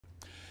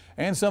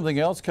And something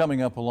else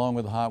coming up along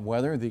with the hot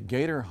weather, the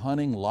gator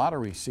hunting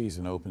lottery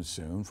season opens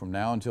soon. From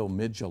now until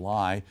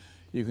mid-July,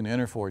 you can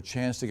enter for a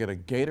chance to get a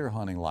gator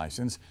hunting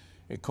license.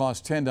 It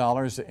costs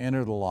 $10 to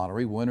enter the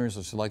lottery. Winners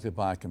are selected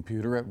by a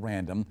computer at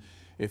random.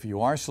 If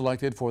you are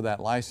selected for that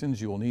license,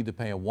 you will need to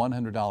pay a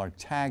 $100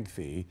 tag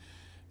fee.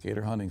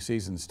 Gator hunting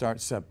season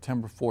starts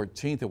September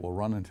 14th. It will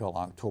run until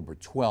October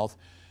 12th.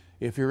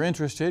 If you're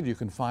interested, you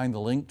can find the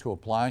link to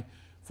apply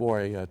for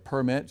a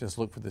permit. Just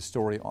look for the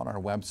story on our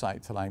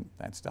website tonight.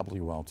 That's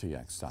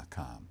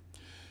WLTX.com.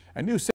 A new